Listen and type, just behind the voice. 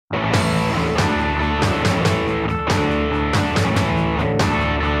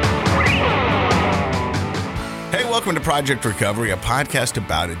welcome to Project Recovery, a podcast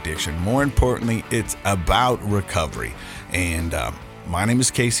about addiction. More importantly, it's about recovery. And my name is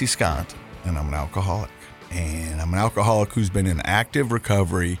Casey Scott, and I'm an alcoholic. And I'm an alcoholic who's been in active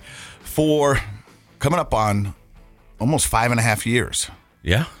recovery for coming up on almost 5.5 years.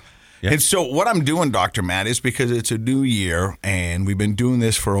 Yeah. And so what I'm doing, Dr. Matt, is because it's a new year and we've been doing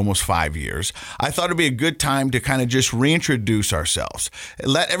this for almost 5 years, I thought it'd be a good time to kind of just reintroduce ourselves.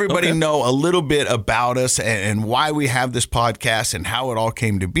 Let everybody know a little bit about us and why we have this podcast and how it all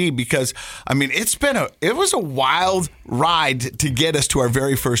came to be. Because, I mean, it was a wild ride to get us to our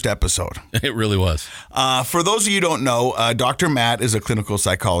very first episode. It really was. For those of you who don't know, Dr. Matt is a clinical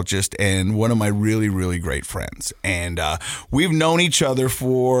psychologist and one of my really, really great friends. And we've known each other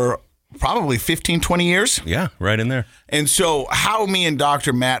for probably 15, 20 years. Yeah, right in there. And so how me and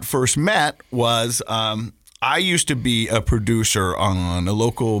Dr. Matt first met was I used to be a producer on a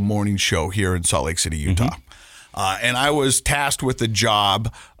local morning show here in Salt Lake City, Utah. And I was tasked with the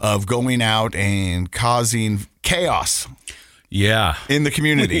job of going out and causing chaos in the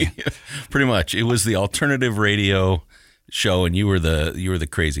community. Pretty much. It was the alternative radio show, and you were the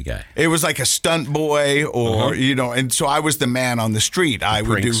crazy guy. It was like a stunt boy, or and so I was the man on the street. I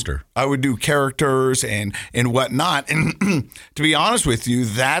would do characters and whatnot. And to be honest with you,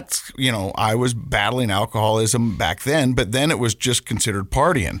 that's I was battling alcoholism back then, but then it was just considered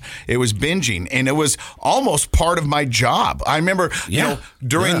partying. It was binging, and it was almost part of my job. I remember,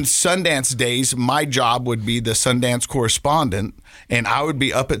 during Sundance days, my job would be the Sundance correspondent. And I would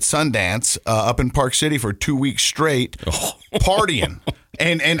be up at Sundance, up in Park City for 2 weeks straight, partying.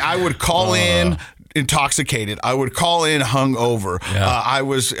 And I would call in intoxicated. I would call in hungover. Yeah. I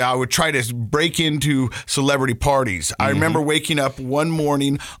would try to break into celebrity parties. I remember waking up one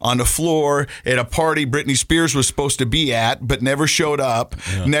morning on the floor at a party Britney Spears was supposed to be at, but never showed up,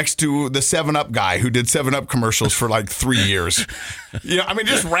 next to the 7-Up guy who did 7-Up commercials for like 3 years.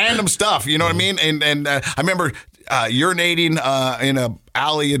 Just random stuff. You know what I mean? And I remember urinating in a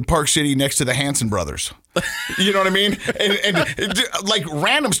alley in Park City next to the Hanson brothers. You know what I mean? And like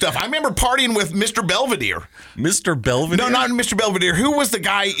random stuff. I remember partying with Mr. Belvedere. Mr. Belvedere? No, not Mr. Belvedere. Who was the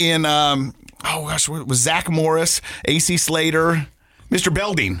guy in, what was Zach Morris, AC Slater, Mr.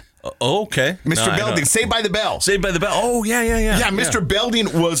 Belding? Oh, okay. Mr. Belding, Saved by the Bell. Saved by the Bell. Oh, yeah. Yeah, Mr.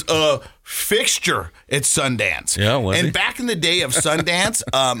 Belding was a fixture at Sundance. Yeah, was he? And back in the day of Sundance,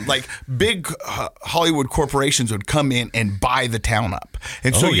 like big Hollywood corporations would come in and buy the town up.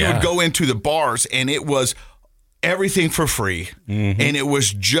 And so you would go into the bars and it was everything for free, and it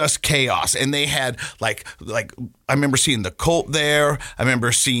was just chaos. And they had like I remember seeing the Cult there. I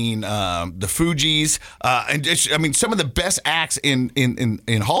remember seeing the Fugees, and just, some of the best acts in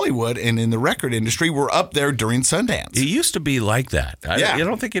Hollywood and in the record industry were up there during Sundance. It used to be like that. I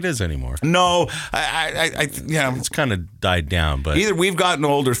don't think it is anymore. No, it's kind of died down. But either we've gotten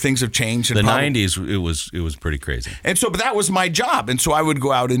older, things have changed. The 90s, it was pretty crazy. And so, but that was my job, and so I would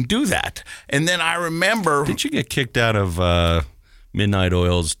go out and do that. And then I remember, did you get kicked out of Midnight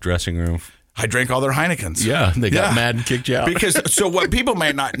Oil's dressing room? I drank all their Heinekens. Yeah, they got mad and kicked you out. So what people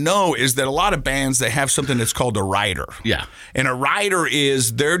might not know is that a lot of bands, they have something that's called a rider. Yeah. And a rider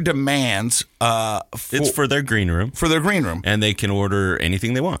is their demands. It's for their green room. For their green room. And they can order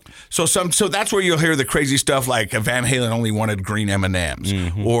anything they want. So that's where you'll hear the crazy stuff like Van Halen only wanted green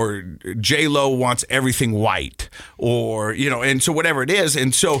M&Ms, or J-Lo wants everything white, or, and so whatever it is.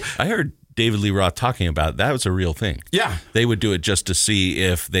 And so I heard David Lee Roth talking about that was a real thing. Yeah. They would do it just to see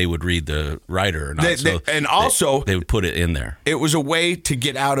if they would read the writer or not. They would put it in there. It was a way to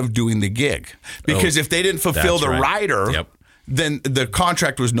get out of doing the gig. Because if they didn't fulfill the writer, then the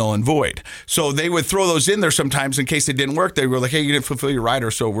contract was null and void. So they would throw those in there sometimes in case it didn't work. They were like, hey, you didn't fulfill your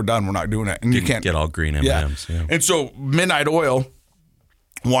writer, so we're done. We're not doing it. And you can't get all green M&Ms. Yeah. And so Midnight Oil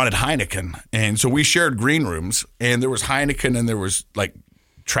wanted Heineken. And so we shared green rooms, and there was Heineken and there was like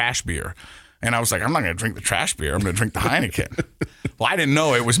trash beer. And I was like, I'm not going to drink the trash beer. I'm going to drink the Heineken. Well, I didn't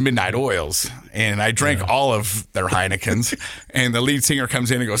know it was Midnight Oils. And I drank all of their Heinekens. And the lead singer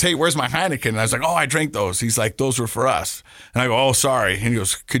comes in and goes, hey, where's my Heineken? And I was like, oh, I drank those. He's like, those were for us. And I go, oh, sorry. And he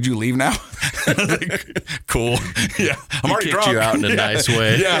goes, could you leave now? I was like, cool. Yeah. I'm already drunk. He kicked you out in a nice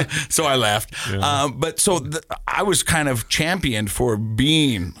way. Yeah. So I left. Yeah. I was kind of championed for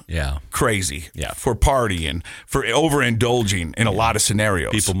being crazy, for partying, for overindulging in a lot of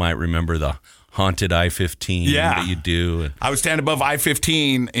scenarios. People might remember the haunted I-15 that you do. I would stand above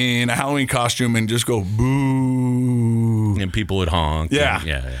I-15 in a Halloween costume and just go, boo. And people would honk. Yeah.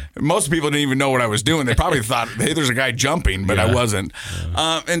 Yeah. Most people didn't even know what I was doing. They probably thought, hey, there's a guy jumping, but I wasn't.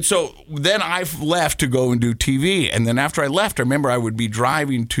 Yeah. And so then I left to go and do TV. And then after I left, I remember I would be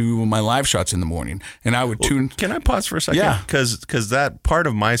driving to my live shots in the morning, and I would tune. Can I pause for a second? Yeah. Because that part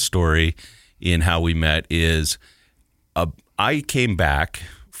of my story in how we met is I came back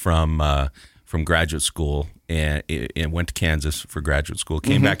from graduate school and went to Kansas for graduate school.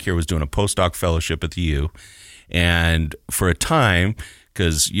 Came back here, was doing a postdoc fellowship at the U. And for a time,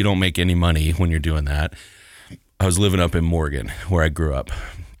 because you don't make any money when you're doing that, I was living up in Morgan, where I grew up.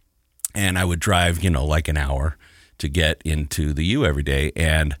 And I would drive, like an hour to get into the U every day.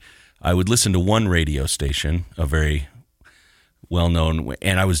 And I would listen to one radio station, a very well-known,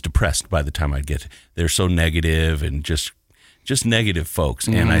 and I was depressed by the time I'd get. They're so negative and just negative folks.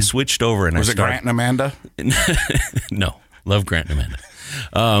 And I switched over and was it Grant and Amanda? No, love Grant and Amanda.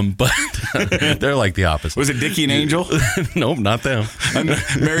 But they're like the opposite. Was it Dickie and Angel? Nope, not them.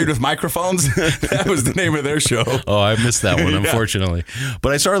 Married with Microphones? That was the name of their show. Oh, I missed that one, unfortunately.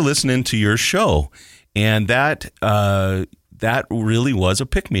 But I started listening to your show, and that really was a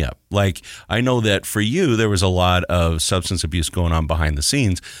pick-me-up. Like, I know that for you, there was a lot of substance abuse going on behind the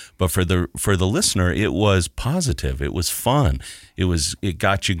scenes, but for the listener, it was positive. It was fun. It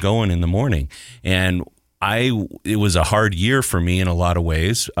got you going in the morning. And it was a hard year for me in a lot of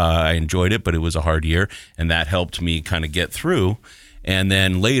ways. I enjoyed it, but it was a hard year, and that helped me kind of get through. And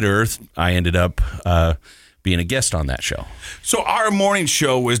then later, I ended up being a guest on that show. So our morning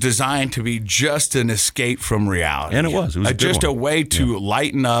show was designed to be just an escape from reality. And it was a just a way to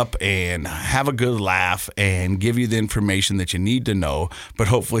lighten up and have a good laugh and give you the information that you need to know, but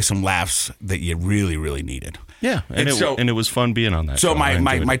hopefully some laughs that you really, really needed. Yeah, and it was fun being on that show. So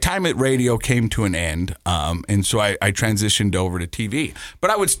my time at radio came to an end, and so I transitioned over to TV. But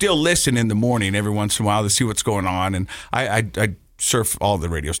I would still listen in the morning every once in a while to see what's going on, and I surf all the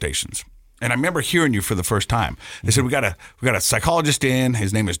radio stations. And I remember hearing you for the first time. They said, we got a psychologist in.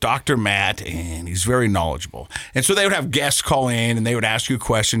 His name is Dr. Matt, and he's very knowledgeable. And so they would have guests call in, and they would ask you a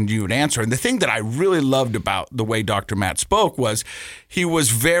question, you would answer. And the thing that I really loved about the way Dr. Matt spoke was he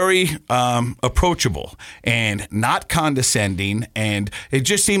was very approachable and not condescending, and it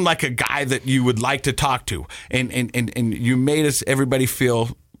just seemed like a guy that you would like to talk to. And you made everybody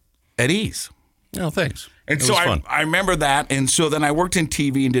feel at ease. Oh, thanks. And so I remember that. And so then I worked in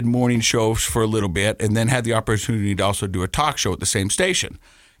TV and did morning shows for a little bit, and then had the opportunity to also do a talk show at the same station.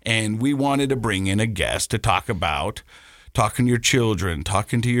 And we wanted to bring in a guest to talk about talking to your children,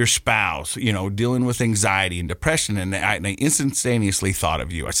 talking to your spouse, dealing with anxiety and depression. And I instantaneously thought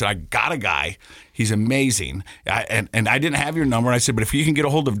of you. I said, I got a guy. He's amazing. And I didn't have your number. I said, but if you can get a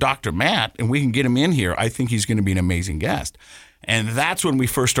hold of Dr. Matt and we can get him in here, I think he's going to be an amazing guest. And that's when we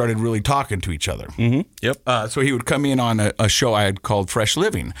first started really talking to each other. Mm-hmm. Yep. So he would come in on a show I had called Fresh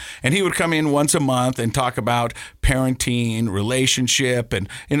Living. And he would come in once a month and talk about parenting, relationship, and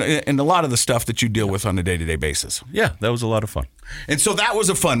a lot of the stuff that you deal with on a day-to-day basis. Yeah, that was a lot of fun. And so that was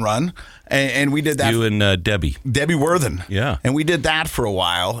a fun run. And we did that. You and Debbie. Debbie Worthen. Yeah. And we did that for a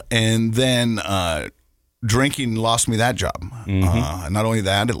while. And then drinking lost me that job. Mm-hmm. Not only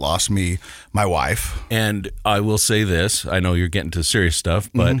that, it lost me my wife. And I will say this, I know you're getting to serious stuff,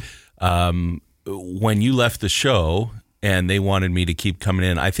 but when you left the show and they wanted me to keep coming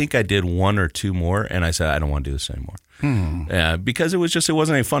in, I think I did one or two more, and I said, I don't want to do this anymore. Because it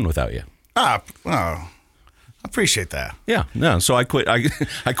wasn't any fun without you. I appreciate that. Yeah, no. So I quit.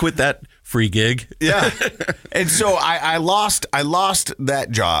 I quit that free gig. Yeah, and so I lost that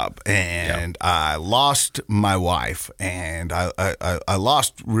job, and I lost my wife, and I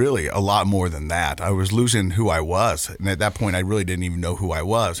lost really a lot more than that. I was losing who I was, and at that point, I really didn't even know who I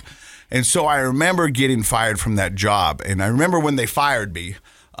was. And so I remember getting fired from that job, and I remember when they fired me.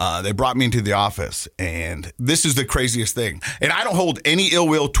 They brought me into the office, and this is the craziest thing. And I don't hold any ill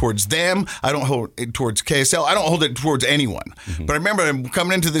will towards them. I don't hold it towards KSL. I don't hold it towards anyone. Mm-hmm. But I remember them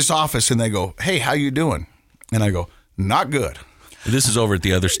coming into this office, and they go, "Hey, how you doing?" And I go, "Not good." This is over at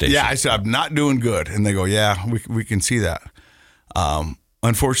the other station. Yeah, I said, "I'm not doing good." And they go, "Yeah, we can see that.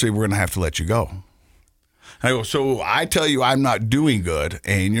 Unfortunately, we're going to have to let you go." I go, so I tell you I'm not doing good,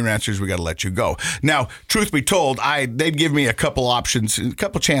 and your answer is we got to let you go. Now, truth be told, they'd give me a couple options, a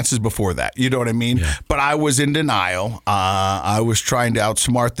couple chances before that. You know what I mean? Yeah. But I was in denial. I was trying to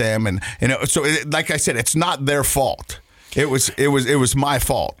outsmart them, like I said, it's not their fault. It was my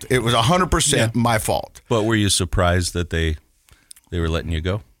fault. It was 100% my fault. But were you surprised that they were letting you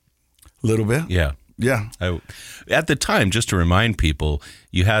go? A little bit. Yeah. Yeah. At the time, just to remind people,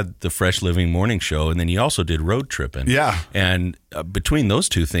 you had the Fresh Living morning show, and then you also did Road Trippin'. Yeah. And between those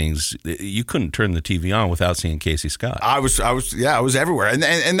two things, you couldn't turn the TV on without seeing Casey Scott. I was everywhere.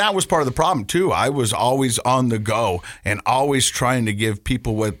 And that was part of the problem, too. I was always on the go and always trying to give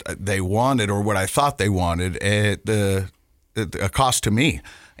people what they wanted or what I thought they wanted at a cost to me.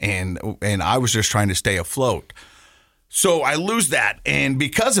 And I was just trying to stay afloat. So I lose that, and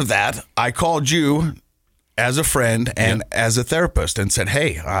because of that, I called you as a friend and as a therapist, and said,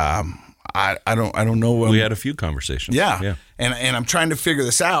 "Hey, I don't know." We had a few conversations. Yeah. And I'm trying to figure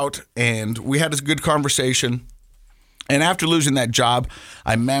this out, and we had a good conversation. And after losing that job,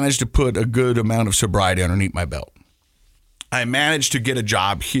 I managed to put a good amount of sobriety underneath my belt. I managed to get a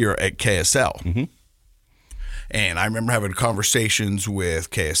job here at KSL. Mm-hmm. And I remember having conversations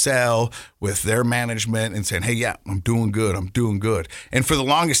with KSL, with their management, and saying, hey, yeah, I'm doing good. And for the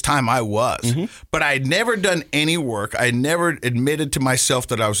longest time, I was. Mm-hmm. But I had never done any work. I never admitted to myself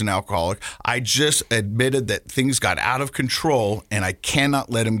that I was an alcoholic. I just admitted that things got out of control, and I cannot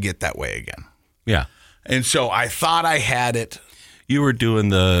let them get that way again. Yeah. And so I thought I had it. You were doing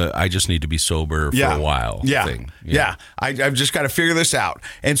the I just need to be sober for a while thing. Yeah. I've just got to figure this out.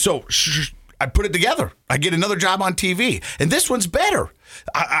 And so I put it together. I get another job on TV, and this one's better.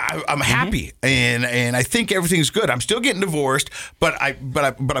 I'm happy, and I think everything's good. I'm still getting divorced, but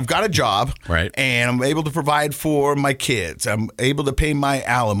I've got a job, right? And I'm able to provide for my kids. I'm able to pay my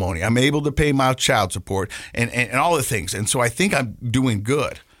alimony. I'm able to pay my child support, and all the things. And so I think I'm doing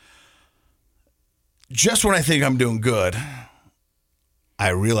good. Just when I think I'm doing good, I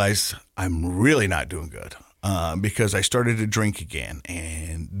realize I'm really not doing good. Because I started to drink again,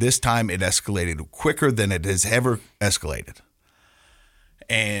 and this time it escalated quicker than it has ever escalated.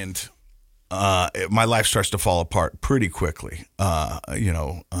 And my life starts to fall apart pretty quickly.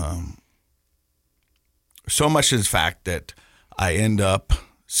 So much is the fact that I end up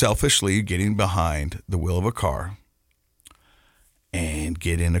selfishly getting behind the wheel of a car and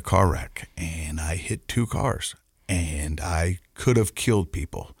get in a car wreck, and I hit 2 cars, and I could have killed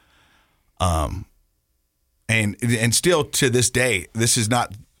people. And still to this day, this is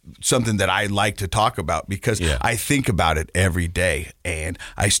not something that I like to talk about because I think about it every day, and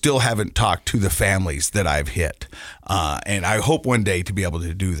I still haven't talked to the families that I've hit. And I hope one day to be able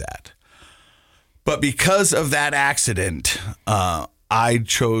to do that. But because of that accident, I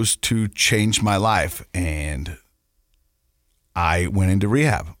chose to change my life, and I went into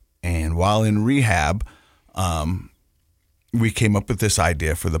rehab. And while in rehab, we came up with this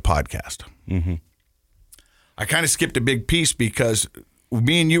idea for the podcast. Mm-hmm. I kind of skipped a big piece because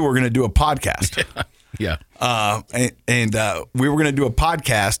me and you were going to do a podcast. Yeah. And we were going to do a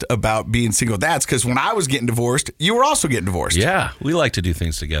podcast about being single dads because when I was getting divorced, you were also getting divorced. Yeah. We like to do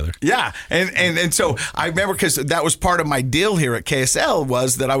things together. Yeah. And so I remember because that was part of my deal here at KSL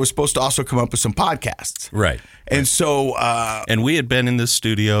was that I was supposed to also come up with some podcasts. Right. And so... and we had been in this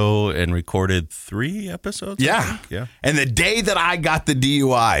studio and recorded 3 episodes. Yeah. Yeah. And the day that I got the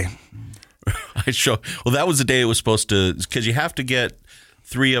DUI... that was the day it was supposed to, because you have to get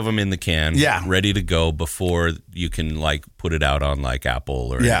 3 of them in the can, ready to go before you can like put it out on like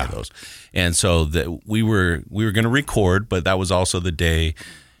Apple or any of those. And so we were going to record, but that was also the day.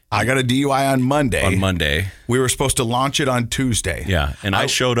 I got a DUI on Monday. We were supposed to launch it on Tuesday. Yeah, and I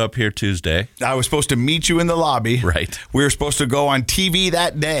showed up here Tuesday. I was supposed to meet you in the lobby. Right. We were supposed to go on TV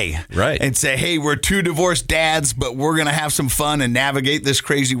that day. Right. And say, hey, we're 2 divorced dads, but we're going to have some fun and navigate this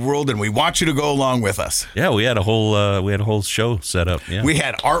crazy world, and we want you to go along with us. Yeah, we had a whole show set up. Yeah. We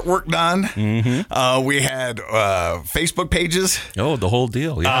had artwork done. Mm-hmm. We had Facebook pages. Oh, the whole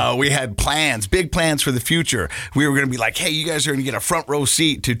deal. Yeah. We had plans, big plans for the future. We were going to be like, hey, you guys are going to get a front row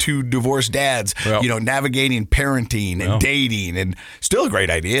seat to 2 divorced dads, navigating parenting and dating, and still a great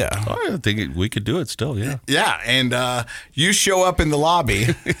idea. Oh, I think we could do it still, yeah. Yeah, and you show up in the lobby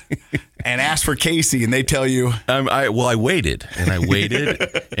and ask for Casey, and they tell you... I waited, and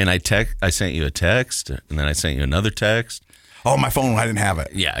and I sent you a text, and then I sent you another text. Oh, my phone, I didn't have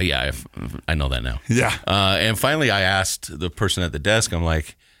it. Yeah, I know that now. Yeah. And finally, I asked the person at the desk, I'm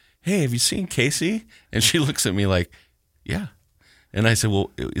like, hey, have you seen Casey? And she looks at me like, yeah. And I said,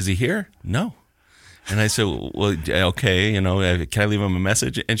 well, is he here? No. And I said, well, okay, can I leave him a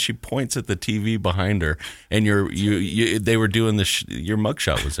message? And she points at the TV behind her, and they were doing your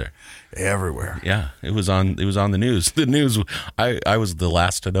mugshot was there. Everywhere. Yeah, it was on the news. The news, I was the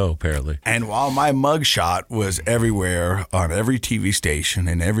last to know, apparently. And while my mugshot was everywhere on every TV station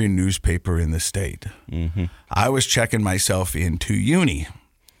and every newspaper in the state, I was checking myself into uni.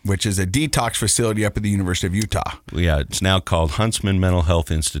 which is a detox facility up at the University of Utah. Yeah, it's now called Huntsman Mental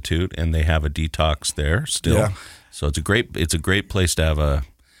Health Institute, and they have a detox there still. Yeah. So it's a great place to have a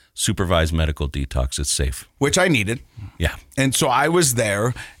supervised medical detox. It's safe, which I needed. Yeah. And so I was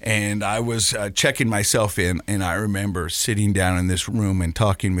there, and I was checking myself in, and I remember sitting down in this room and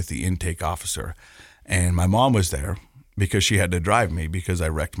talking with the intake officer, and my mom was there because she had to drive me because I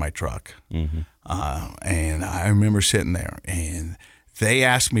wrecked my truck. Mm-hmm. And I remember sitting there, and they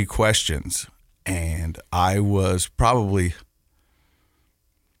asked me questions, and I was probably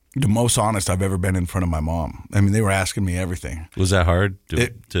the most honest I've ever been in front of my mom. I mean, they were asking me everything. Was that hard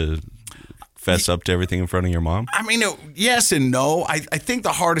to fess up to everything in front of your mom? I mean, yes and no. I think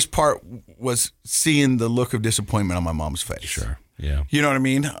the hardest part was seeing the look of disappointment on my mom's face. Sure, yeah. You know what I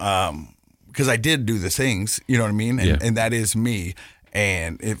mean? Because I did do the things, you know what I mean? And that is me.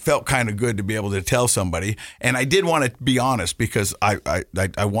 And it felt kind of good to be able to tell somebody. And I did want to be honest because I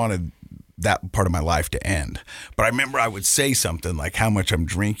wanted that part of my life to end. But I remember I would say something like how much I'm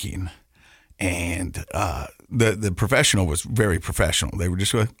drinking, and the professional was very professional. They were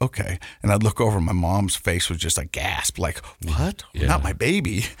just like, okay. And I'd look over, and my mom's face was just a gasp, like, what? Yeah. Not my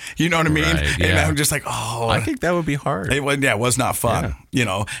baby. You know what I mean? Right, yeah. And I'm just like, oh. I think that would be hard. It was not fun, you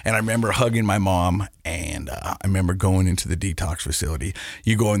know. And I remember hugging my mom, and I remember going into the detox facility.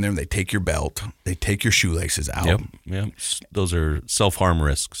 You go in there, and they take your belt. They take your shoelaces out. Yep. Those are self-harm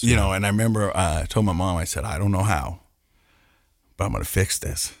risks. You know, and I remember I told my mom, I said, I don't know how, but I'm going to fix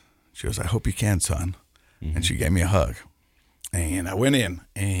this. She goes, I hope you can, son. Mm-hmm. And she gave me a hug. And I went in,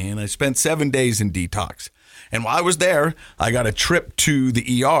 and I spent 7 days in detox. And while I was there, I got a trip to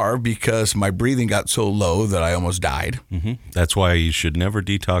the ER because my breathing got so low that I almost died. Mm-hmm. That's why you should never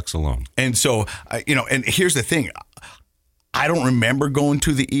detox alone. And so, and here's the thing. I don't remember going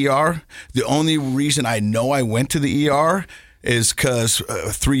to the ER. The only reason I know I went to the ER is because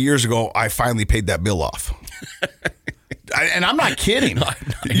 3 years ago, I finally paid that bill off. And I'm not kidding. I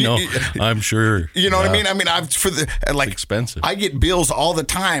know. I'm sure. You know what I mean? I mean, it's expensive. I get bills all the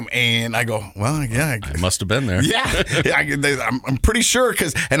time, and I go, well, yeah. I must have been there. Yeah. I'm pretty sure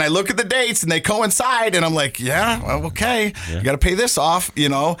and I look at the dates, and they coincide, and I'm like, yeah, well, okay. Yeah. You got to pay this off, you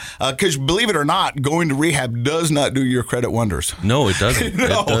know, because believe it or not, going to rehab does not do your credit wonders. No, it doesn't.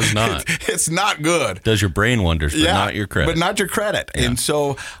 No, it does not. It's not good. It does your brain wonders, but not your credit. But not your credit. Yeah. And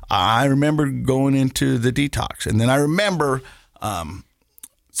so I remember going into the detox, and then I remember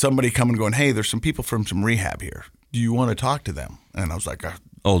somebody coming and going, hey, there's some people from some rehab here. Do you want to talk to them? And I was like,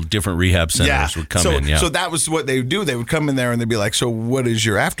 different rehab centers would come in. Yeah. So that was what they would do. They would come in there and they'd be like, so what is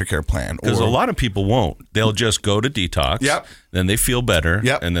your aftercare plan? Because a lot of people won't. They'll just go to detox. Yep. Then they feel better.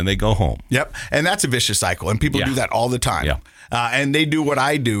 Yep. And then they go home. Yep. And that's a vicious cycle. And people do that all the time. Yeah. And they do what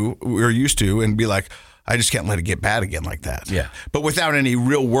I do or used to and be like, I just can't let it get bad again like that. Yeah. But without any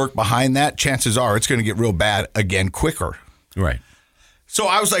real work behind that, chances are it's going to get real bad again quicker. Right. So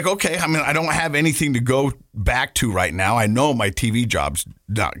I was like, okay, I mean, I don't have anything to go back to right now. I know my TV job's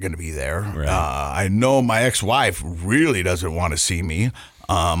not going to be there. Right. I know my ex-wife really doesn't want to see me.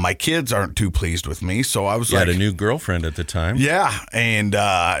 My kids aren't too pleased with me. So I was you had a new girlfriend at the time. Yeah.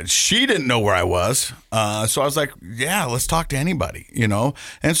 And she didn't know where I was. So I was like, yeah, let's talk to anybody, you know.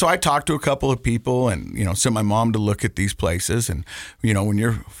 And so I talked to a couple of people and, you know, sent my mom to look at these places. And, you know, when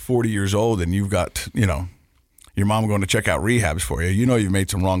you're 40 years old and you've got, you know, your mom going to check out rehabs for you, you know you've made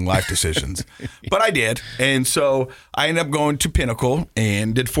some wrong life decisions. But I did. And so I ended up going to Pinnacle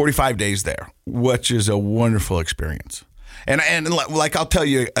and did 45 days there, which is a wonderful experience. And like I'll tell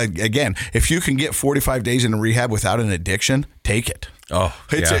you again, if you can get 45 days in a rehab without an addiction, take it. Oh,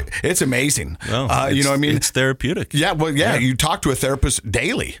 it's amazing. Well, you know what I mean? It's therapeutic. Yeah, well, yeah. You talk to a therapist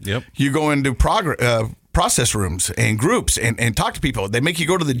daily. Yep. You go into process rooms and groups and talk to people. They make you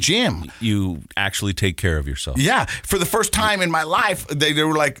go to the gym. You actually take care of yourself. Yeah. For the first time in my life, they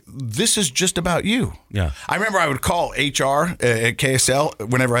were like, this is just about you. Yeah. I remember I would call HR at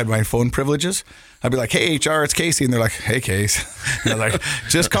KSL whenever I had my phone privileges. I'd be like, hey, HR, it's Casey. And they're like, hey, Case. And they're like,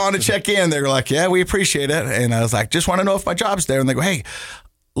 just calling to check in. They were like, yeah, we appreciate it. And I was like, just want to know if my job's there. And they go, hey,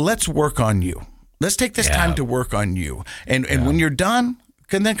 let's work on you. Let's take this time to work on you. And when you're done,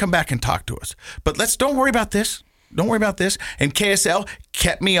 can then come back and talk to us. But don't worry about this. Don't worry about this. And KSL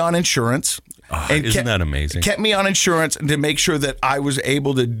kept me on insurance. And isn't that amazing? Kept me on insurance to make sure that I was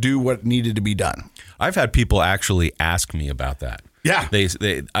able to do what needed to be done. I've had people actually ask me about that. Yeah.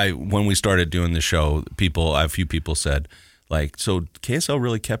 When we started doing the show, a few people said, Like, so KSL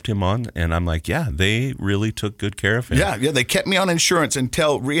really kept him on, and I'm like, yeah, they really took good care of him. Yeah, they kept me on insurance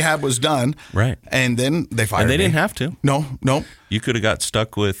until rehab was done. Right. And then they fired me. And they didn't have to. No. You could have got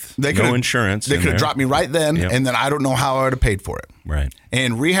stuck with no insurance. They could have dropped me right then, and then I don't know how I would have paid for it. Right.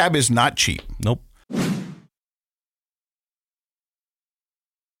 And rehab is not cheap. Nope.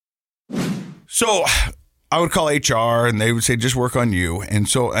 So I would call HR, and they would say, just work on you. And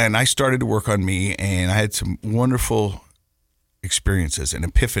I started to work on me, and I had some wonderful experiences and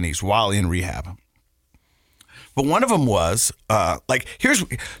epiphanies while in rehab. But one of them was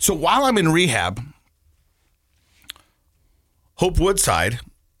so while I'm in rehab, Hope Woodside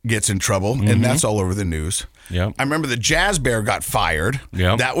gets in trouble, and that's all over the news. Yeah, I remember the Jazz Bear got fired.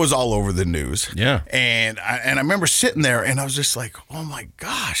 Yeah, that was all over the news. Yeah, and I remember sitting there, and I was just like, oh my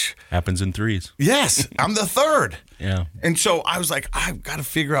gosh, happens in threes. Yes, I'm the third. Yeah, and so I was like, I've got to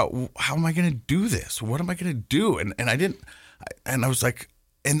figure out how am I going to do this? What am I going to do? And I didn't. And I was like,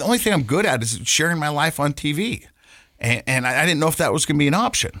 and the only thing I'm good at is sharing my life on TV. And I didn't know if that was going to be an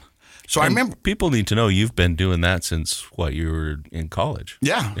option. So I remember. People need to know you've been doing that since you were in college.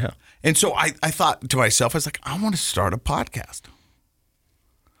 Yeah. Yeah. And so I thought to myself, I was like, I want to start a podcast.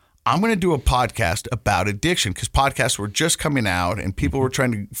 I'm going to do a podcast about addiction because podcasts were just coming out and people were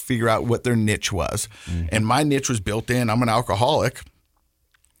trying to figure out what their niche was. Mm-hmm. And my niche was built in. I'm an alcoholic.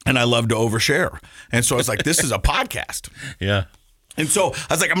 And I love to overshare. And so I was like, this is a podcast. Yeah. And so I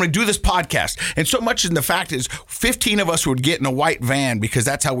was like, I'm going to do this podcast. And so much in the fact is 15 of us would get in a white van because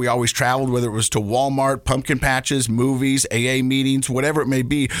that's how we always traveled, whether it was to Walmart, pumpkin patches, movies, AA meetings, whatever it may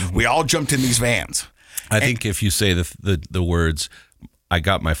be. Mm-hmm. We all jumped in these vans. I think if you say the words, I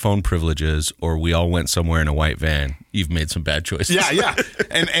got my phone privileges, or we all went somewhere in a white van, you've made some bad choices. Yeah.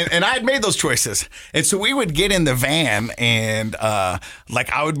 And I had made those choices. And so we would get in the van and I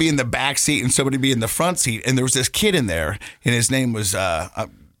would be in the back seat and somebody would be in the front seat. And there was this kid in there and his name was,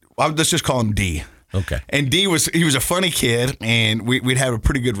 let's just call him D. Okay. And he was a funny kid and we'd have a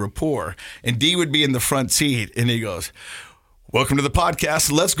pretty good rapport. And D would be in the front seat and he goes, welcome to the podcast.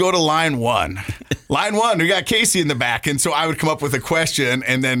 Let's go to line one. Line one, we got Casey in the back. And so I would come up with a question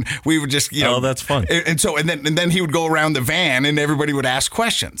and then we would just, oh, that's fun. And then he would go around the van and everybody would ask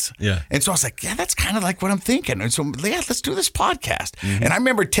questions. Yeah. And so I was like, yeah, that's kind of like what I'm thinking. And so, yeah, let's do this podcast. Mm-hmm. And I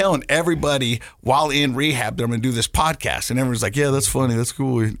remember telling everybody while in rehab that I'm going to do this podcast. And everyone's like, yeah, that's funny. That's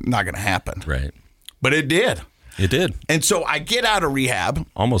cool. Not going to happen. Right. But it did. It did. And so I get out of rehab.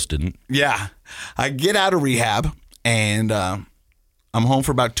 Almost didn't. Yeah. I get out of rehab. And I'm home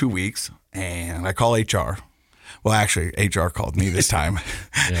for about 2 weeks, and I call HR. Well, actually, HR called me this time.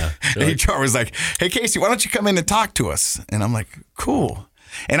 Yeah, HR was like, hey, Casey, why don't you come in and talk to us? And I'm like, cool.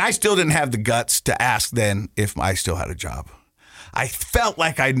 And I still didn't have the guts to ask then if I still had a job. I felt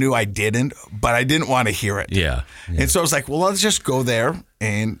like I knew I didn't, but I didn't want to hear it. Yeah. And so I was like, well, let's just go there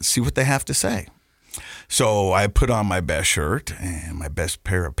and see what they have to say. So I put on my best shirt and my best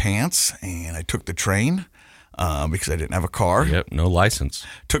pair of pants, and I took the train. Because I didn't have a car. Yep, no license.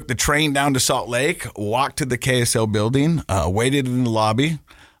 Took the train down to Salt Lake, walked to the KSL building, waited in the lobby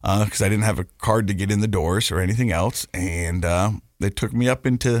because I didn't have a card to get in the doors or anything else. And they took me up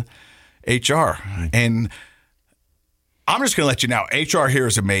into HR. And I'm just going to let you know, HR here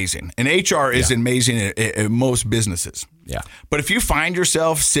is amazing. And HR is amazing at most businesses. Yeah. But if you find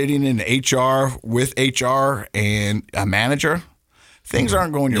yourself sitting in HR with HR and a manager, things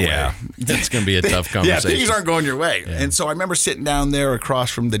aren't going your way. It's going to be a tough conversation. Yeah, things aren't going your way. Yeah. And so I remember sitting down there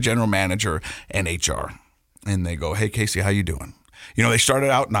across from the general manager and HR, and they go, hey, Casey, how you doing? You know, they started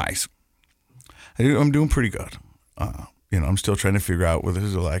out nice. I'm doing pretty good. I'm still trying to figure out what this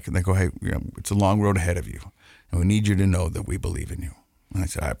is like. And they go, hey, it's a long road ahead of you, and we need you to know that we believe in you. And I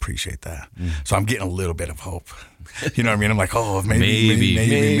said, I appreciate that. So I'm getting a little bit of hope. You know what I mean? I'm like, oh,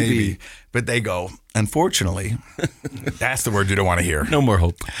 maybe. But they go, unfortunately, that's the word you don't want to hear. No more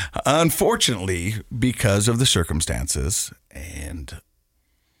hope. Unfortunately, because of the circumstances and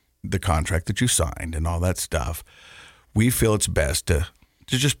the contract that you signed and all that stuff, we feel it's best to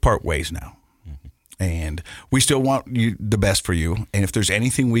just part ways now. And we still want the best for you. And if there's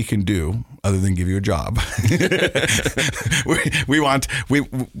anything we can do other than give you a job,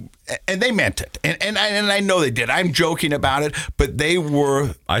 and they meant it. And I know they did. I'm joking about it, but they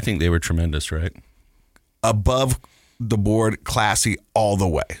were. I think they were tremendous, right? Above the board, classy all the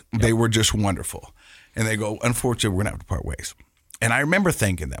way. Yep. They were just wonderful. And they go, unfortunately, we're going to have to part ways. And I remember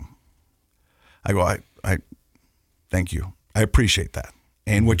thanking them. I go, I thank you. I appreciate that.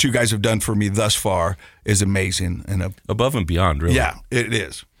 And what you guys have done for me thus far is amazing. And above and beyond, really. Yeah, it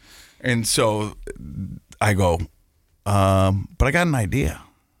is. And so I go, but I got an idea.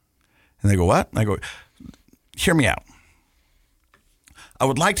 And they go, what? And I go, hear me out. I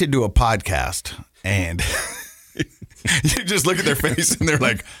would like to do a podcast. And you just look at their face and they're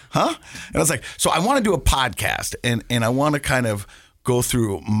like, huh? And I was like, so I want to do a podcast and I want to kind of go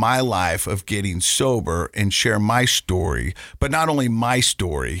through my life of getting sober and share my story, but not only my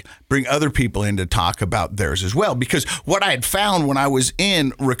story, bring other people in to talk about theirs as well. Because what I had found when I was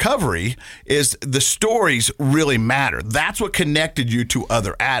in recovery is the stories really matter. That's what connected you to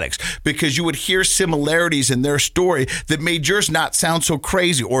other addicts, because you would hear similarities in their story that made yours not sound so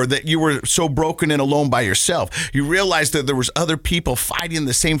crazy, or that you were so broken and alone by yourself. You realized that there was other people fighting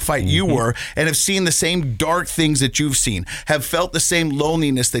the same fight you were, and have seen the same dark things that you've seen, have felt the same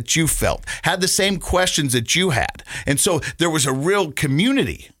loneliness that you felt, had the same questions that you had. And so there was a real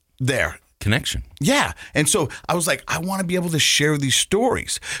community there. Connection. Yeah. And so I was like, I want to be able to share these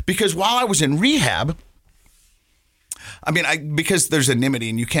stories, because while I was in rehab, because there's anonymity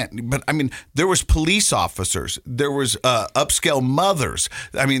and you can't, but there was police officers, there was upscale mothers.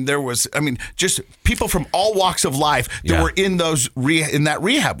 Just people from all walks of life that were in in that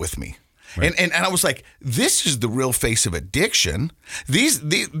rehab with me. Right. And I was like, this is the real face of addiction.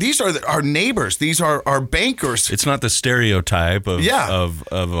 These are our neighbors. These are our bankers. It's not the stereotype of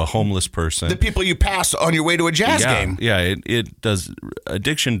a homeless person. The people you pass on your way to a jazz game. Yeah, it does.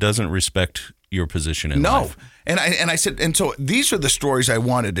 Addiction doesn't respect your position in life. And I said, and so these are the stories I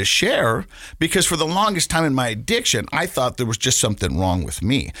wanted to share, because for the longest time in my addiction, I thought there was just something wrong with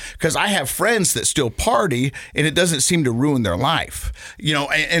me, because I have friends that still party and it doesn't seem to ruin their life,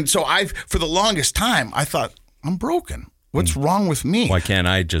 and so for the longest time, I thought, I'm broken. What's wrong with me? Why can't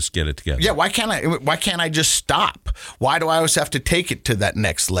I just get it together? Yeah, why can't I just stop? Why do I always have to take it to that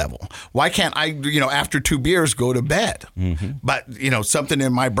next level? Why can't I, after 2 beers, go to bed? Mm-hmm. But, something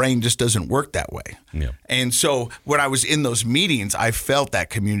in my brain just doesn't work that way. Yeah. And so when I was in those meetings, I felt that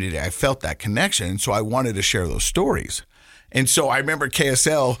community. I felt that connection. And so I wanted to share those stories. And so I remember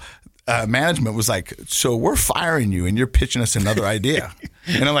KSL management was like, so we're firing you and you're pitching us another idea.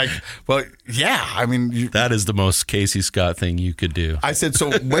 And I'm like, well, yeah, that is the most Casey Scott thing you could do. I said,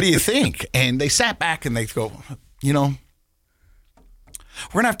 so what do you think? And they sat back and they go, we're going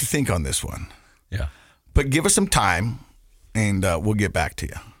to have to think on this one. Yeah. But give us some time and we'll get back to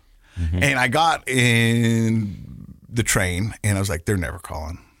you. Mm-hmm. And I got in the train and I was like, they're never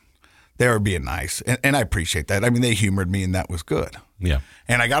calling. They were being nice. And I appreciate that. They humored me and that was good. Yeah.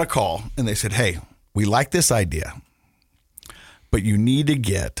 And I got a call and they said, hey, we like this idea, but you need to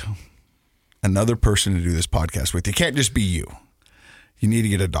get another person to do this podcast with. It can't just be you. You need to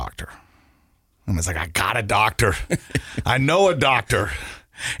get a doctor. And I was like, I got a doctor. I know a doctor.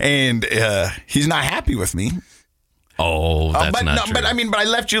 And he's not happy with me. Oh, that's not true. But I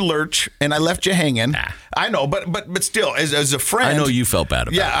left you lurch and I left you hanging. Nah. I know, but still, as a friend, I know you felt bad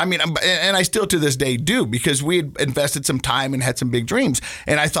about it. Yeah, and I still to this day do, because we had invested some time and had some big dreams.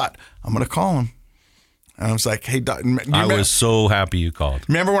 And I thought, I'm going to call him. And I was like, hey, I was so happy you called.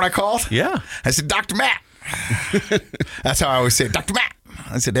 Remember when I called? Yeah. I said, Dr. Matt. That's how I always say it, Dr. Matt.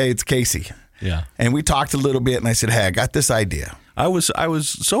 I said, hey, it's Casey. Yeah. And we talked a little bit and I said, hey, I got this idea. I was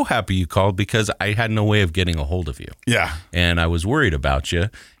so happy you called, because I had no way of getting a hold of you. Yeah. And I was worried about you.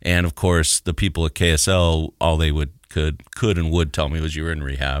 And of course, the people at KSL, all they could and would tell me was you were in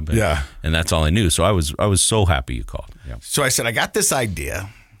rehab. And, and that's all I knew. So I was so happy you called. Yeah. So I said, I got this idea.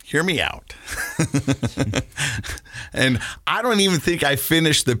 Hear me out. And I don't even think I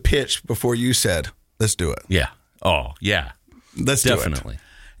finished the pitch before you said, let's do it. Yeah. Oh, yeah. Let's do it. Definitely.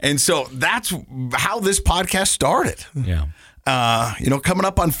 And so that's how this podcast started. Yeah. Coming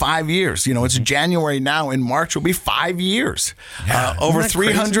up on 5 years. It's January now. In March will be 5 years. Yeah, over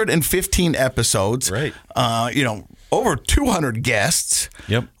 315 episodes. Right. Over 200 guests.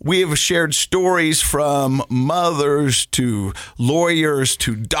 Yep. We have shared stories from mothers to lawyers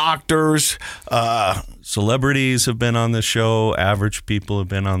to doctors. Celebrities have been on the show. Average people have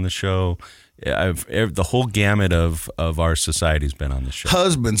been on the show. The whole gamut of our society's been on the show.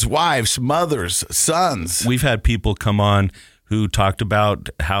 Husbands, wives, mothers, sons. We've had people come on who talked about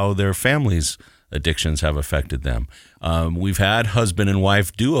how their families' addictions have affected them. We've had husband and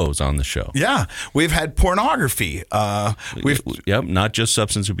wife duos on the show. Yeah. We've had pornography. Not just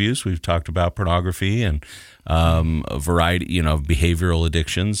substance abuse. We've talked about pornography and a variety, of behavioral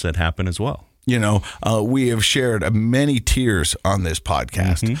addictions that happen as well. We have shared many tears on this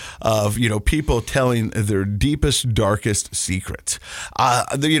podcast of, people telling their deepest, darkest secrets.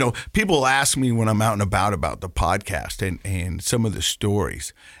 People ask me when I'm out and about the podcast and some of the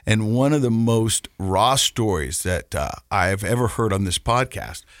stories. And one of the most raw stories that I've ever heard on this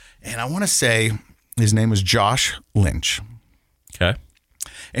podcast, and I want to say his name is Josh Lynch. Okay.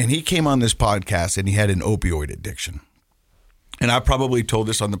 And he came on this podcast and he had an opioid addiction. And I probably told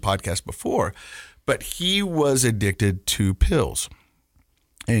this on the podcast before, but he was addicted to pills.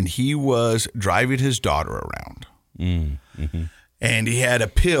 And he was driving his daughter around. Mm-hmm. And he had a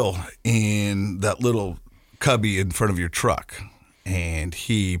pill in that little cubby in front of your truck. And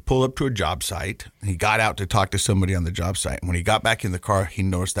he pulled up to a job site. He got out to talk to somebody on the job site. And when he got back in the car, he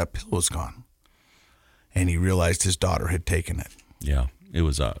noticed that pill was gone. And he realized his daughter had taken it. Yeah, it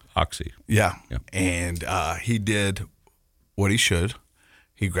was Oxy. Yeah. And he did what he should.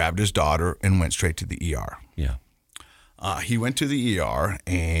 He grabbed his daughter and went straight to the ER. Yeah. He went to the ER,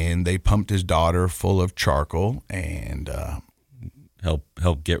 and they pumped his daughter full of charcoal and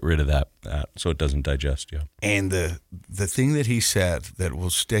help get rid of that so it doesn't digest. Yeah. And the thing that he said that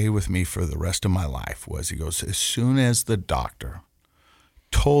will stay with me for the rest of my life was, he goes, as soon as the doctor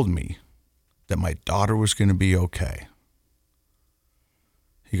told me that my daughter was going to be okay,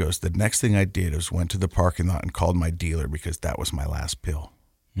 he goes, the next thing I did was went to the parking lot and called my dealer because that was my last pill.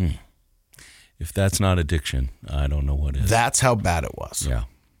 If that's not addiction, I don't know what is. That's how bad it was. Yeah.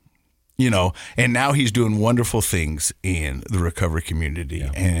 And now he's doing wonderful things in the recovery community.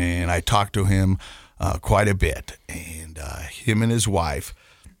 Yeah. And I talked to him quite a bit. And him and his wife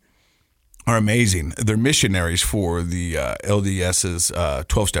are amazing. They're missionaries for the LDS's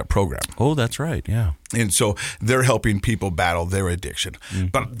 12-step program. Oh, that's right. Yeah. And so they're helping people battle their addiction. Mm-hmm.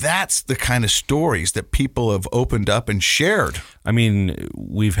 But that's the kind of stories that people have opened up and shared. I mean,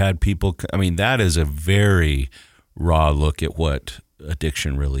 we've had people, that is a very raw look at what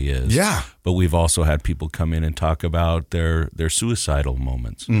addiction really is. Yeah. But we've also had people come in and talk about their suicidal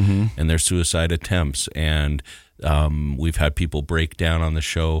moments and their suicide attempts. And we've had people break down on the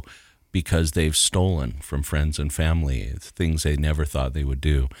show because they've stolen from friends and family, things they never thought they would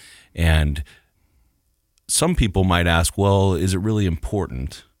do. And some people might ask, well, is it really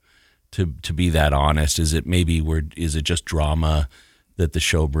important to be that honest? Is it just drama that the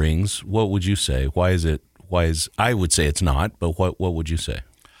show brings? What would you say? I would say it's not, but what would you say?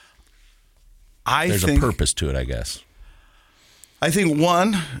 There's a purpose to it, I guess. I think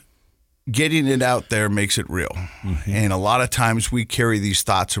one, getting it out there makes it real. Mm-hmm. And a lot of times we carry these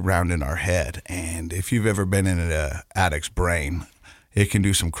thoughts around in our head. And if you've ever been in an addict's brain, it can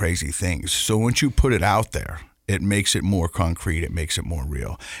do some crazy things. So once you put it out there, it makes it more concrete. It makes it more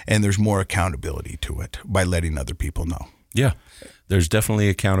real. And there's more accountability to it by letting other people know. Yeah, there's definitely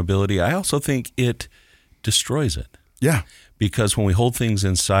accountability. I also think it destroys it. Yeah. Because when we hold things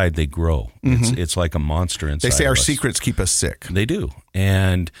inside, they grow. Mm-hmm. It's like a monster inside. They say our secrets keep us sick. They do.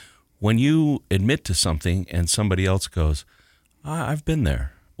 And when you admit to something and somebody else goes, I've been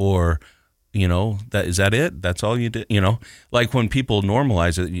there, or, is that it? That's all you did? Like when people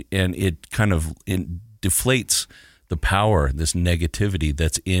normalize it and it kind of deflates the power, this negativity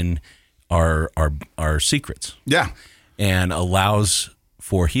that's in our secrets. Yeah. And allows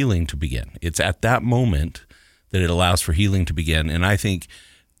for healing to begin. It's at that moment that it allows for healing to begin. And I think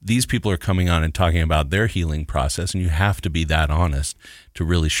these people are coming on and talking about their healing process, and you have to be that honest to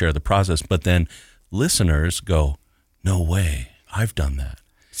really share the process. But then listeners go, no way, I've done that.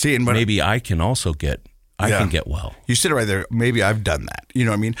 See, and maybe I can also can get well. You said it right there, maybe I've done that. You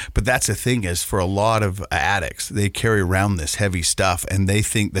know what I mean? But that's the thing is, for a lot of addicts, they carry around this heavy stuff, and they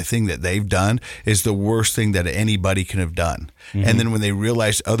think the thing that they've done is the worst thing that anybody can have done. Mm-hmm. And then when they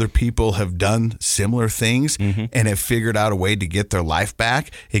realize other people have done similar things and have figured out a way to get their life back,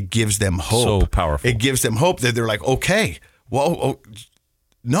 it gives them hope. So powerful. It gives them hope that they're like, okay, well,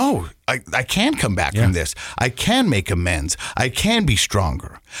 no, I can come back from this. I can make amends. I can be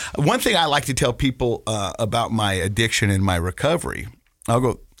stronger. One thing I like to tell people about my addiction and my recovery, I'll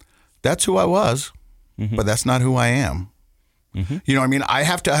go, that's who I was, but that's not who I am. Mm-hmm. You know what I mean? I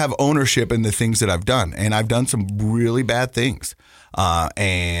have to have ownership in the things that I've done. And I've done some really bad things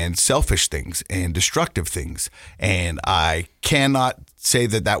and selfish things and destructive things. And I cannot say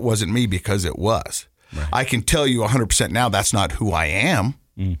that that wasn't me, because it was. Right. I can tell you 100% now that's not who I am.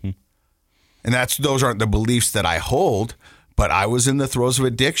 Mm-hmm. And those aren't the beliefs that I hold, but I was in the throes of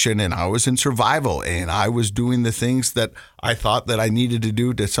addiction, and I was in survival, and I was doing the things that I thought that I needed to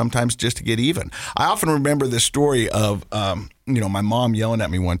do to sometimes just to get even. I often remember the story of, my mom yelling at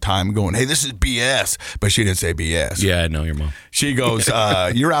me one time going, hey, this is BS, but she didn't say BS. Yeah, I know your mom. She goes,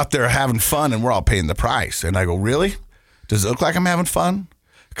 you're out there having fun and we're all paying the price. And I go, really? Does it look like I'm having fun?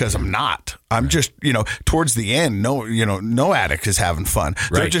 Because I'm not. I'm just, towards the end, no addict is having fun.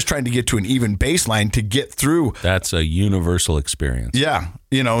 Right. They're just trying to get to an even baseline to get through. That's a universal experience. Yeah.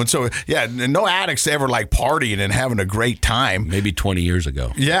 You know, and so, yeah, no addicts ever like partying and having a great time. Maybe 20 years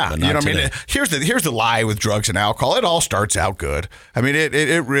ago. Yeah. But You know not what I mean? today. Here's the lie with drugs and alcohol. It all starts out good. I mean,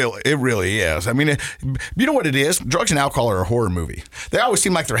 it really is. I mean, you know what it is? Drugs and alcohol are a horror movie. They always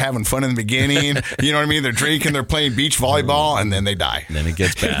seem like they're having fun in the beginning. You know what I mean? They're drinking, they're playing beach volleyball, and then they die. And then it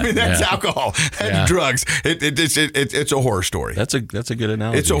gets bad. I mean, that's alcohol and drugs. It's a horror story. That's a good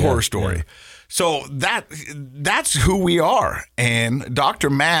analogy. It's a horror story. Yeah. So that's who we are. And Dr.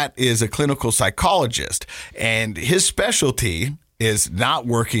 Matt is a clinical psychologist, and his specialty is not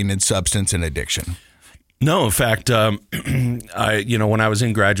working in substance and addiction. No, in fact, when I was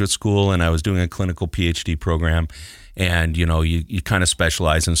in graduate school and I was doing a clinical PhD program, and you kind of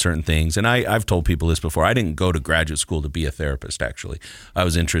specialize in certain things. And I've told people this before. I didn't go to graduate school to be a therapist, actually. I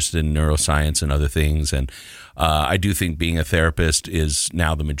was interested in neuroscience and other things. And I do think being a therapist is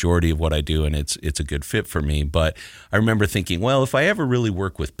now the majority of what I do, and it's a good fit for me. But I remember thinking, well, if I ever really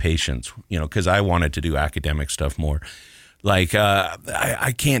work with patients, because I wanted to do academic stuff more, like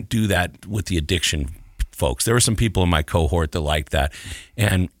I can't do that with the addiction folks. There were some people in my cohort that liked that.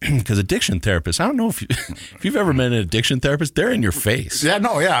 And because addiction therapists, I don't know if you've ever met an addiction therapist, they're in your face. Yeah,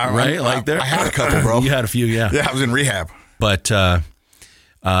 no, yeah. Right? I had a couple, bro. You had a few, yeah. Yeah, I was in rehab. But so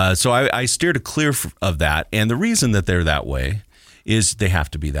I steered clear of that. And the reason that they're that way is they have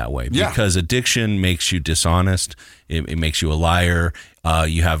to be that way because addiction makes you dishonest. It makes you a liar.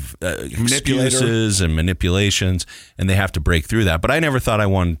 You have excuses and manipulations, and they have to break through that. But I never thought I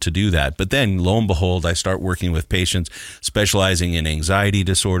wanted to do that. But then, lo and behold, I start working with patients specializing in anxiety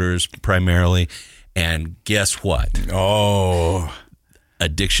disorders primarily. And guess what? Oh,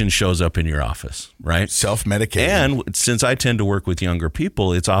 addiction shows up in your office, right? Self-medicating. And since I tend to work with younger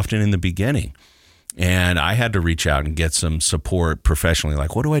people, it's often in the beginning. And I had to reach out and get some support professionally.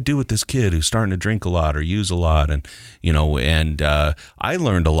 Like, what do I do with this kid who's starting to drink a lot or use a lot? And, I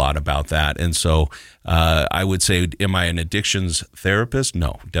learned a lot about that. And so I would say, am I an addictions therapist?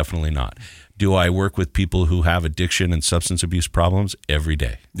 No, definitely not. Do I work with people who have addiction and substance abuse problems? Every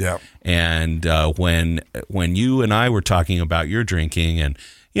day. Yeah. And when you and I were talking about your drinking, and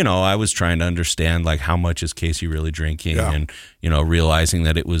I was trying to understand, like, how much is Casey really drinking, and realizing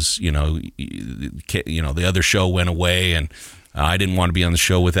that it was the other show went away, and I didn't want to be on the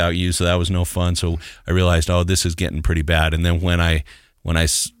show without you, so that was no fun. So I realized, this is getting pretty bad. And then when I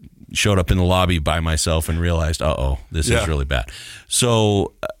showed up in the lobby by myself and realized, this is really bad.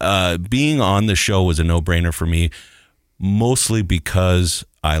 So being on the show was a no-brainer for me, mostly because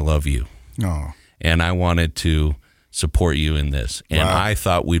I love you. Oh. And I wanted to support you in this. And Wow. I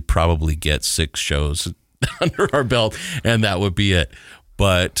thought we'd probably get 6 shows under our belt, and that would be it.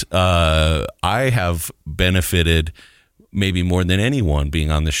 But I have benefited maybe more than anyone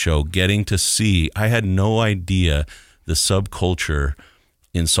being on the show, getting to see. I had no idea the subculture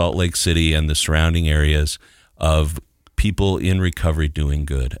in Salt Lake City and the surrounding areas of people in recovery doing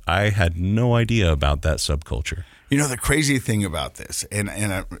good. I had no idea about that subculture. The crazy thing about this, and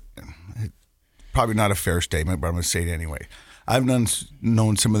probably not a fair statement, but I'm going to say it anyway. I've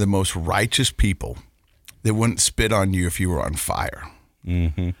known some of the most righteous people that wouldn't spit on you if you were on fire.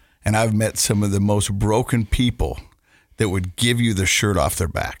 Mm-hmm. And I've met some of the most broken people that would give you the shirt off their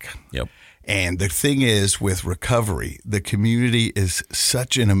back. Yep. And the thing is, with recovery, the community is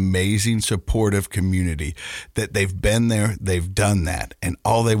such an amazing, supportive community that they've been there, they've done that, and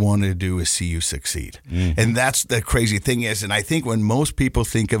all they want to do is see you succeed. Mm-hmm. And that's the crazy thing is, and I think when most people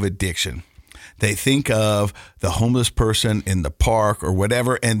think of addiction, they think of the homeless person in the park or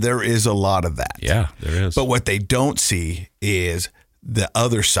whatever, and there is a lot of that. Yeah, there is. But what they don't see is the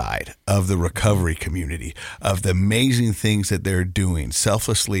other side of the recovery community, of the amazing things that they're doing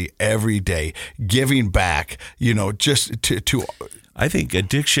selflessly every day, giving back, just to. I think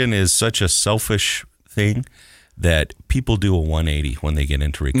addiction is such a selfish thing that people do a 180 when they get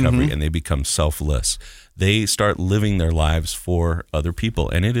into recovery, mm-hmm. and they become selfless. They start living their lives for other people,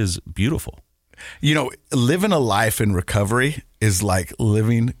 and it is beautiful. Living a life in recovery is like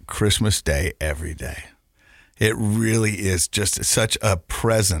living Christmas Day every day. It really is just such a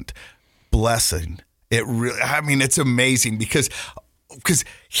present blessing. It's amazing because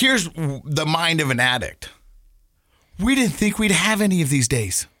here's the mind of an addict. We didn't think we'd have any of these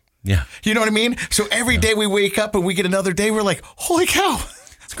days. Yeah. You know what I mean? So every day we wake up and we get another day, we're like, holy cow.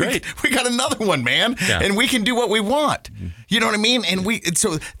 It's great. We got another one, man. Yeah. And we can do what we want. You know what I mean? And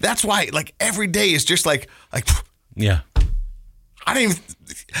so that's why, like, every day is just like, yeah. How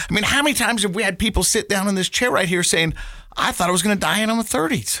many times have we had people sit down in this chair right here saying, I thought I was going to die in my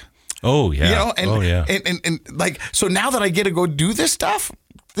 30s. Oh, yeah. And like, so now that I get to go do this stuff,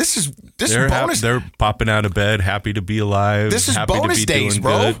 This is they're bonus. They're popping out of bed, happy to be alive. This is happy bonus to be days, doing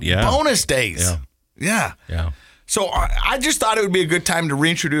bro. Good. Yeah. Bonus days. Yeah. So I just thought it would be a good time to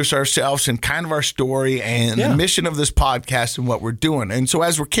reintroduce ourselves and kind of our story and the mission of this podcast and what we're doing. And so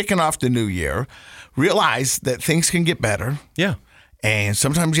as we're kicking off the new year, realize that things can get better. Yeah. And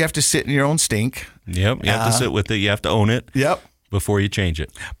sometimes you have to sit in your own stink. Yep. You have to sit with it. You have to own it. Yep. Before you change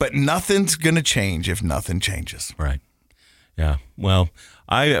it. But nothing's going to change if nothing changes. Right. Yeah. Well,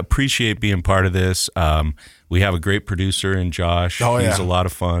 I appreciate being part of this. We have a great producer in Josh. Oh, He's a lot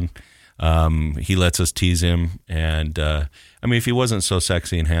of fun. He lets us tease him. And, I mean, if he wasn't so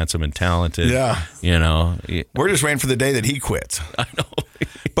sexy and handsome and talented, you know. We're just waiting for the day that he quits. I know.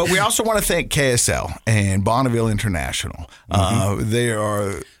 But we also want to thank KSL and Bonneville International.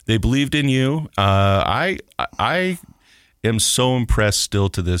 They believed in you. I am so impressed still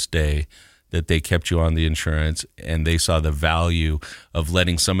to this day that they kept you on the insurance and they saw the value of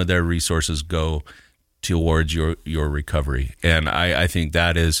letting some of their resources go towards your recovery. And I think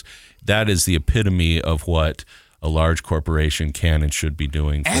that is the epitome of what a large corporation can and should be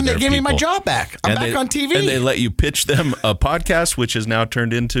doing for and their they gave people. me my job back. I'm back on TV. And they let you pitch them a podcast, which has now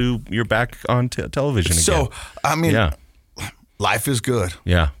turned into you're back on television again. So, I mean, life is good.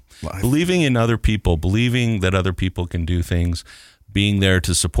 Yeah. Believing in other people, believing that other people can do things, being there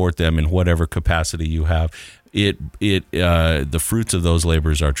to support them in whatever capacity you have, the fruits of those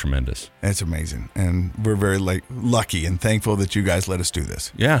labors are tremendous. It's amazing, and we're very lucky and thankful that you guys let us do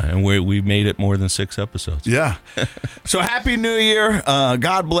this. Yeah, and we've made it more than 6 episodes. Yeah. So happy New Year!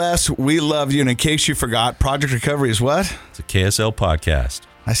 God bless. We love you. And in case you forgot, Project Recovery is what? It's a KSL podcast.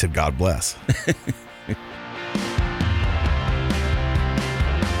 I said God bless.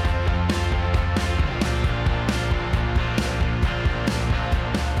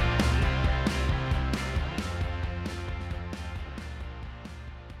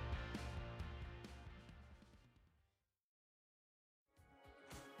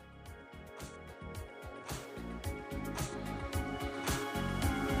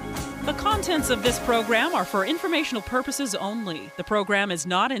 The contents of this program are for informational purposes only. The program is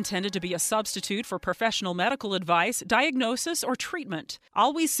not intended to be a substitute for professional medical advice, diagnosis, or treatment.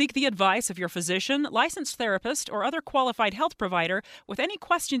 Always seek the advice of your physician, licensed therapist, or other qualified health provider with any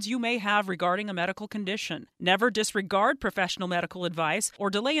questions you may have regarding a medical condition. Never disregard professional medical advice or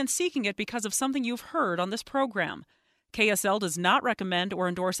delay in seeking it because of something you've heard on this program. KSL does not recommend or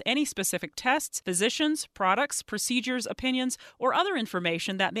endorse any specific tests, physicians, products, procedures, opinions, or other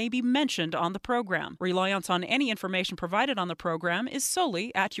information that may be mentioned on the program. Reliance on any information provided on the program is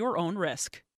solely at your own risk.